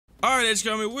All right, Edge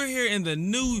Coming, we're here in the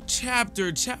new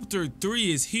chapter. Chapter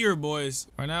 3 is here, boys.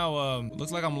 Right now,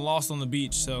 looks like I'm lost on the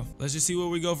beach, so let's just see where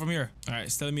we go from here. All right,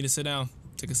 it's telling me to sit down.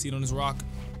 Take a seat on this rock.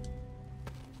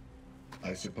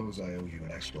 I suppose I owe you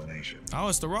an explanation. Oh,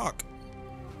 it's the rock.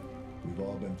 We've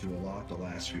all been through a lot the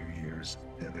last few years,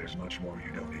 and there's much more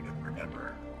you don't even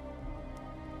remember.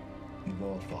 You've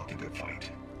all fought a good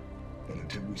fight, but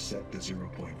until we set the 0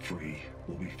 point free,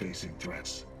 we'll be facing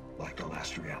threats like the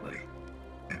last reality,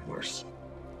 and worse.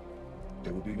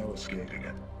 There will be no escaping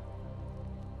it.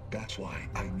 That's why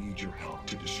I need your help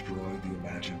to destroy the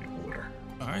imagined order.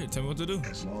 All right, tell me what to do.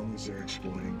 As long as they're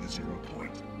exploiting the 0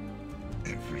 point,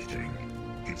 everything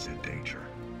is in danger.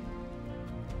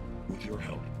 With your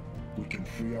help, we can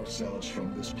free ourselves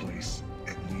from this place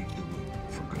and leave the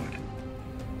loop for good.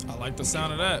 I like the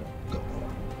sound of that. Go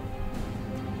home.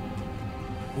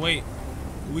 Wait,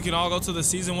 we can all go to the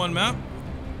season 1 map?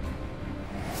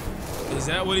 Is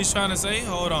that what he's trying to say?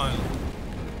 Hold on.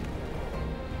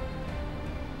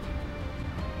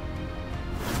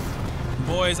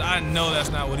 Boys, I know that's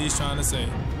not what he's trying to say.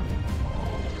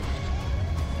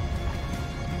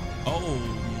 Oh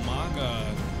my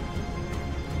God.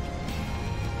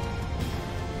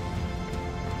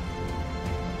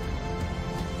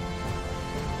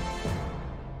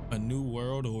 A new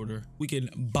world order. We can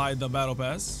buy the battle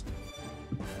pass.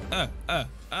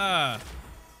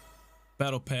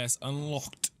 Battle pass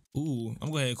unlocked. Ooh, I'm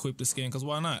gonna go ahead and equip the skin because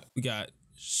why not? We got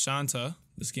Shanta,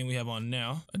 the skin we have on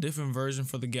now. A different version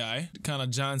for the guy. Kind of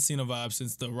John Cena vibe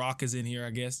since The Rock is in here, I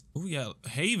guess. Ooh, we got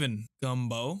Haven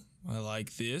Gumbo. I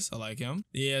like this. I like him.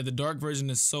 Yeah, the dark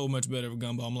version is so much better for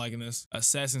Gumbo. I'm liking this.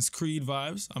 Assassin's Creed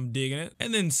vibes. I'm digging it.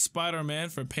 And then Spider-Man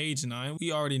for page 9.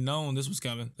 We already known this was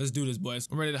coming. Let's do this, boys.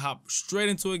 I'm ready to hop straight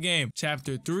into a game.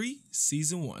 Chapter 3,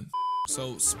 Season 1.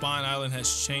 So Spine Island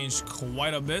has changed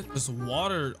quite a bit. There's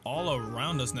water all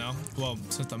around us now. Well,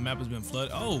 since the map has been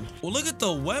flooded. Oh, well, look at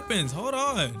the weapons. Hold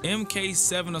on.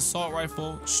 MK7 assault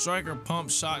rifle, striker pump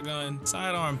shotgun,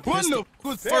 sidearm pistol,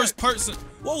 first person.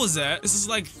 What was that? This is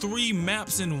like 3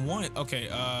 maps in one. Okay,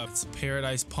 it's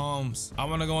Paradise Palms. I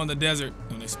want to go in the desert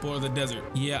and explore the desert.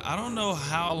 Yeah, I don't know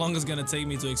how long it's gonna take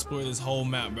me to explore this whole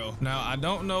map, bro. Now, I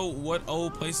don't know what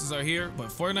old places are here, but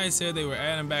Fortnite said they were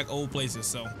adding back old places.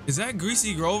 So is that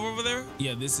Greasy Grove over there?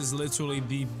 Yeah, this is literally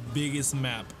the biggest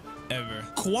map ever.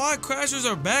 Quad crashers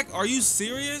are back. Are you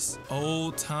serious?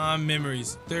 Old time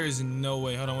memories. There is no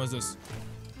way. Hold on, what's this?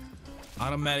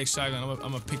 Automatic shotgun. I'm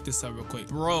gonna pick this up real quick.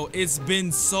 Bro, it's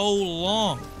been so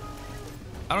long.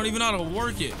 I don't even know how to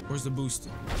work it. Where's the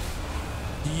booster?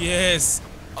 Yes.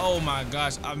 Oh my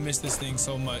gosh, I missed this thing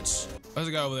so much. Where's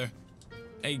the guy over there?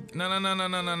 Hey,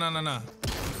 no.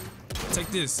 Take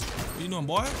this. What you doing,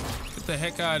 boy? Get the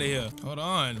heck out of here. Hold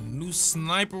on. New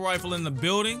sniper rifle in the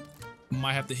building.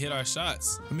 Might have to hit our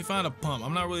shots. Let me find a pump.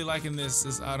 I'm not really liking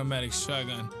this automatic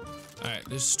shotgun. All right,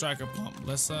 this striker pump.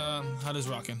 Let's how this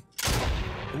rocking?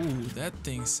 Ooh, that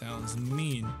thing sounds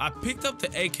mean. I picked up the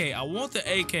AK. I want the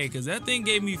AK because that thing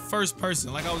gave me first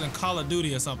person, like I was in Call of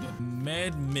Duty or something.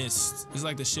 Med Mist. It's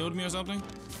like to shield me or something.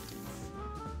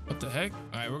 What the heck? All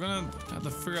right, we're gonna have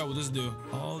to figure out what this do.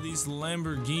 All these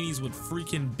Lamborghinis with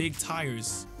freaking big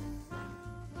tires.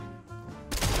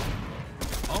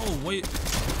 Oh, wait.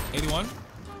 81.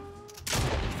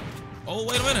 Oh,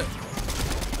 wait a minute.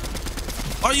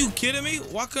 Are you kidding me?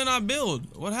 Why couldn't I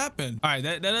build? What happened? All right,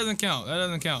 that doesn't count. That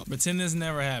doesn't count. Pretend this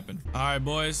never happened. All right,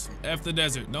 boys. F the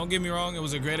desert. Don't get me wrong. It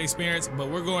was a great experience, but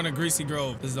we're going to Greasy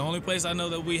Grove. This is the only place I know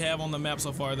that we have on the map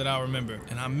so far that I remember,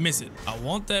 and I miss it. I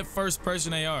want that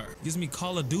first-person AR. Gives me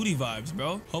Call of Duty vibes,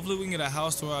 bro. Hopefully, we can get a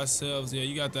house to ourselves. Yeah,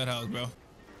 you got that house, bro. All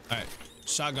right.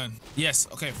 Shotgun. Yes.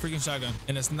 Okay, freaking shotgun.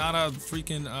 And it's not a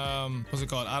freaking, what's it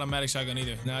called? Automatic shotgun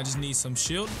either. Now, I just need some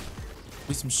shield.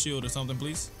 Need some shield or something,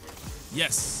 please.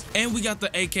 Yes, and we got the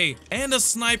AK and a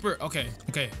sniper. Okay,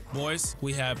 boys,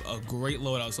 we have a great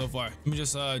loadout so far. Let me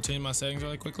just change my settings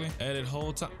really quickly. Edit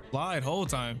whole time, slide whole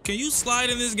time. Can you slide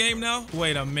in this game now?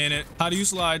 Wait a minute. How do you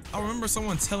slide? I remember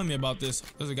someone telling me about this.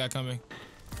 There's a guy coming.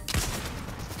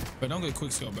 But don't get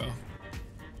quick scope, bro.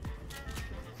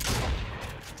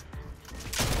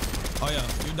 Oh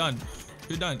yeah, you're done.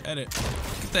 You're done. Edit.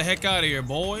 Get the heck out of here,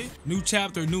 boy. New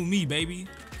chapter, new me, baby.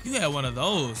 You had one of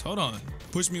those. Hold on.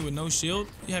 Push me with no shield.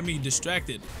 You had me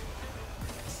distracted.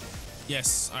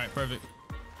 Yes. All right, perfect.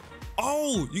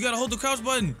 Oh, you gotta hold the crouch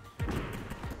button.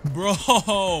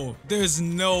 Bro, there's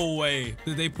no way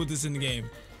that they put this in the game.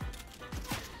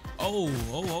 Oh,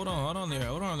 hold on there.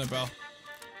 Hold on there, bro. How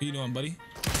you doing, buddy?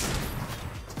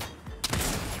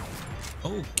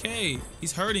 Okay,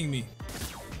 he's hurting me.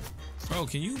 Bro,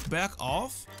 can you back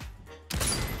off?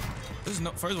 There's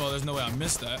no, first of all, there's no way I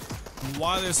missed that.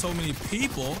 why there's so many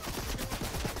people.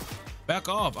 Back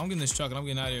off. I'm getting this truck and I'm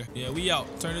getting out of here. Yeah, we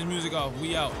out. Turn this music off.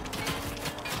 We out.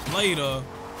 Later.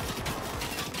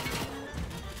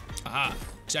 Ah,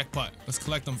 jackpot. Let's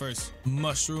collect them first.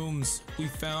 Mushrooms. We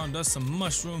found us some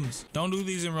mushrooms. Don't do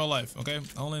these in real life, okay?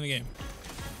 Only in the game.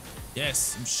 Yes,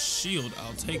 some shield.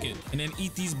 I'll take it. And then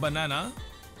eat these banana.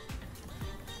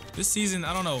 This season,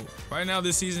 I don't know. Right now,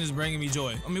 this season is bringing me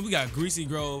joy. I mean, we got Greasy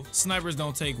Grove. Snipers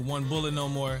don't take one bullet no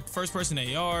more. First person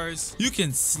ARs. You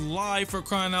can slide for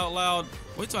crying out loud.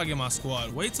 Wait till I get my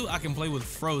squad. Wait till I can play with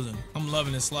Frozen. I'm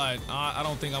loving this slide. I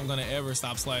don't think I'm gonna ever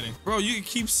stop sliding. Bro, you can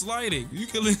keep sliding. You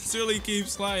can literally keep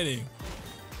sliding.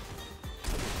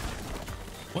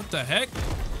 What the heck?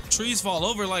 Trees fall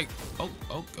over like, oh,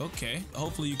 okay.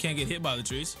 Hopefully you can't get hit by the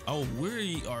trees. Oh,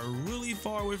 we are really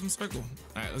far away from circle.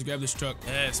 All right, let's grab this truck.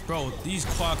 Yes, bro, these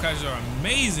quad crashes are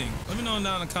amazing. Let me know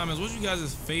down in the comments, what's you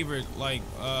guys' favorite, like,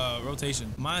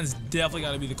 rotation? Mine's definitely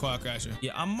gotta be the quad crasher.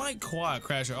 Yeah, I might quad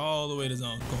crasher all the way to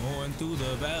zone. Going through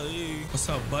the valley. What's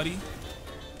up, buddy?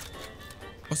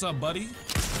 What's up, buddy?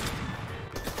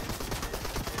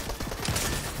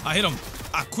 I hit him.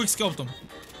 I quick scoped him.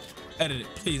 Edit it,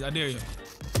 please, I dare you.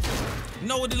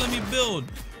 No, it didn't let me build.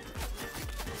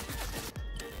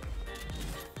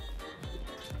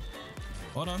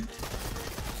 Hold on.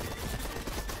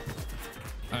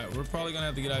 All right, we're probably gonna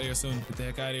have to get out of here soon. Get the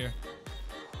heck out of here.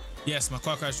 Yes, my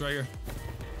car crashed right here.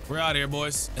 We're out of here,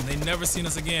 boys. And they never seen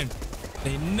us again.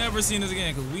 They never seen us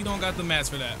again because we don't got the mats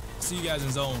for that. See you guys in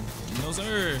zone. No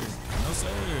sir. No sir.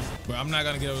 Bro, I'm not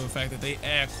gonna get over the fact that they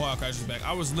add quad crashes back.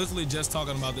 I was literally just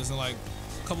talking about this in like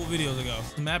couple videos ago.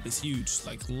 The map is huge,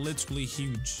 like literally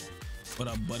huge. What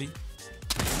up, buddy?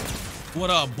 What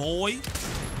up, boy?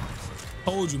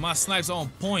 Told you, my snipes on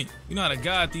point. You know how to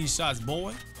guide these shots,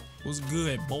 boy. What's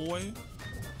good, boy?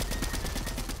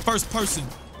 First person.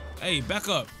 Hey, back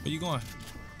up. Where you going?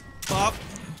 Pop.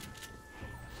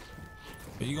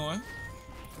 Where you going?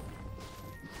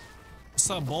 What's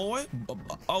up, boy?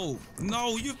 Oh,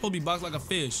 no, you're supposed to be boxed like a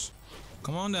fish.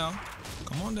 Come on down.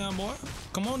 Come on down, boy.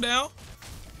 Come on down.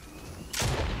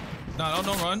 No,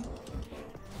 don't run.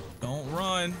 Don't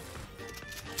run.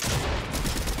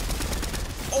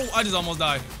 Oh, I just almost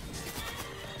died.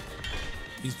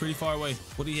 He's pretty far away.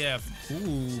 What do you have?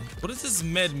 Ooh, what is this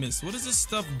med miss? What does this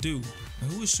stuff do?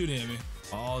 And who is shooting at me?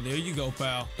 Oh, there you go,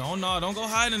 pal. Don't go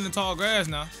hide in the tall grass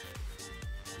now.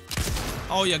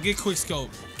 Oh yeah, get quick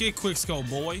scope. Get quick scope,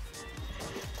 boy.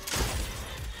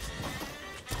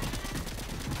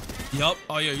 Yup.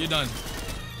 Oh yeah, you're done.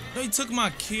 No, he took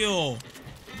my kill.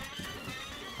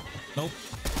 Nope.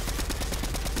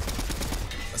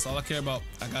 That's all I care about.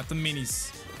 I got the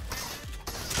minis.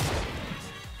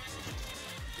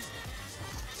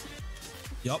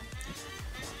 Yup.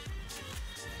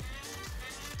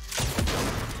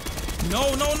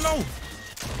 No, no, no.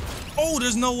 Oh,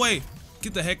 there's no way.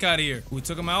 Get the heck out of here. We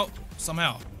took him out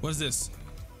somehow. What is this?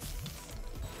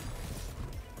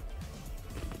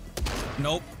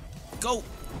 Nope. Go.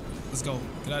 Let's go.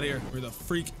 Get out of here. We're the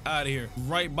freak out of here.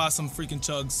 Right by some freaking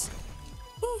chugs.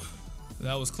 Whew.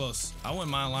 That was close. I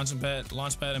wouldn't mind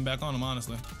launch pad and back on him,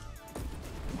 honestly.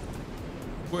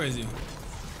 Where is he?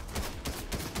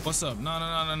 What's up?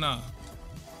 No.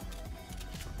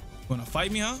 Wanna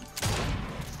fight me, huh?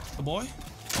 The boy?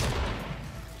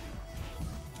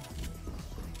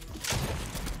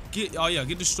 Oh yeah,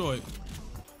 get destroyed.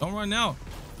 Don't run now.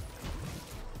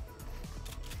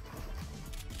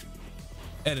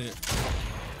 Edit it.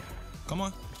 Come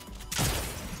on.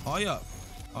 Oh yeah.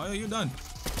 Oh yeah, you're done.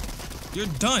 You're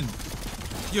done.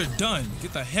 You're done.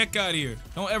 Get the heck out of here.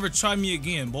 Don't ever try me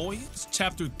again, boy. It's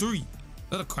chapter 3. Is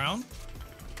that a crown?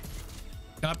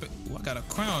 Can I pick? Ooh, I got a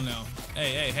crown now.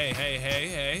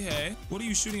 Hey. What are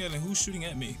you shooting at and who's shooting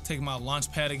at me? Take my launch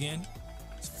pad again.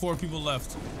 There's 4 people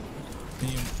left.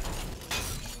 Damn.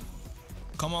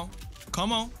 Come on.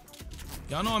 Come on.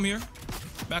 Y'all know I'm here.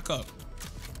 Back up.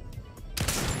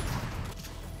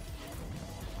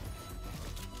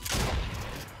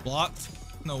 Blocked.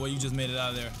 No way, you just made it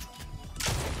out of there.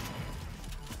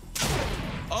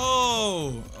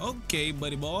 Oh, okay,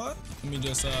 buddy boy. Let me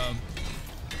just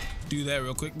do that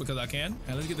real quick because I can.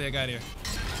 And let's get the heck out of here.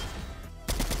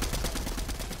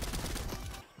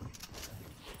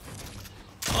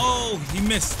 Oh, he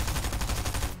missed.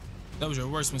 That was your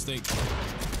worst mistake.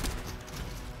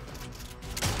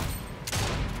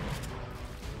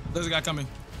 There's a guy coming.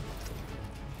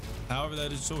 However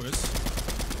that is yours.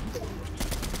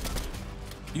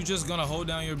 You just gonna hold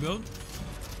down your build?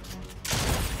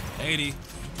 80. Okay.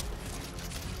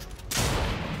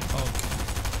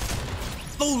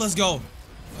 Oh, let's go.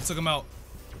 I took him out.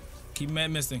 Keep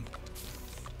mad missing.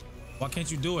 Why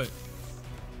can't you do it?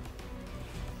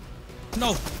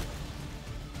 No.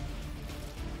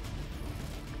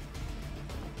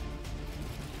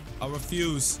 I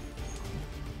refuse.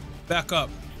 Back up.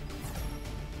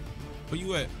 Where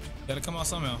you at? Gotta come out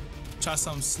somehow. Try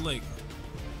something slick.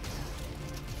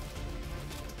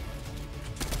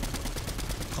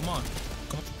 Come on.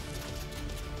 Come on.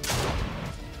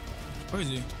 Where is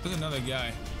he? There's another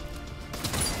guy.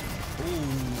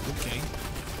 Ooh, okay.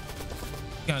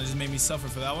 Kinda just made me suffer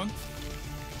for that one.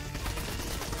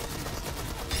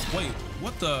 Wait,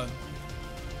 what the?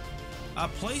 I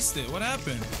placed it. What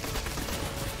happened?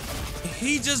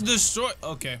 He just destroyed.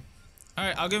 Okay. All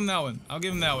right, I'll give him that one. I'll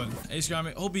give him that one. Hey,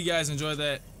 Scrammy, hope you guys enjoyed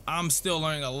that. I'm still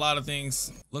learning a lot of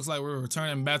things. Looks like we're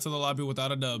returning back to the lobby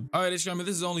without a dub. All right, Scrammy,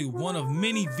 this is only one of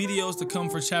many videos to come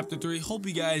for Chapter 3. Hope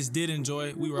you guys did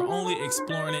enjoy. We were only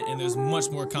exploring it, and there's much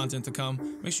more content to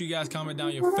come. Make sure you guys comment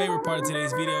down your favorite part of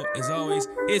today's video. As always,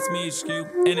 it's me,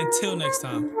 HQ, and until next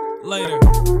time, later.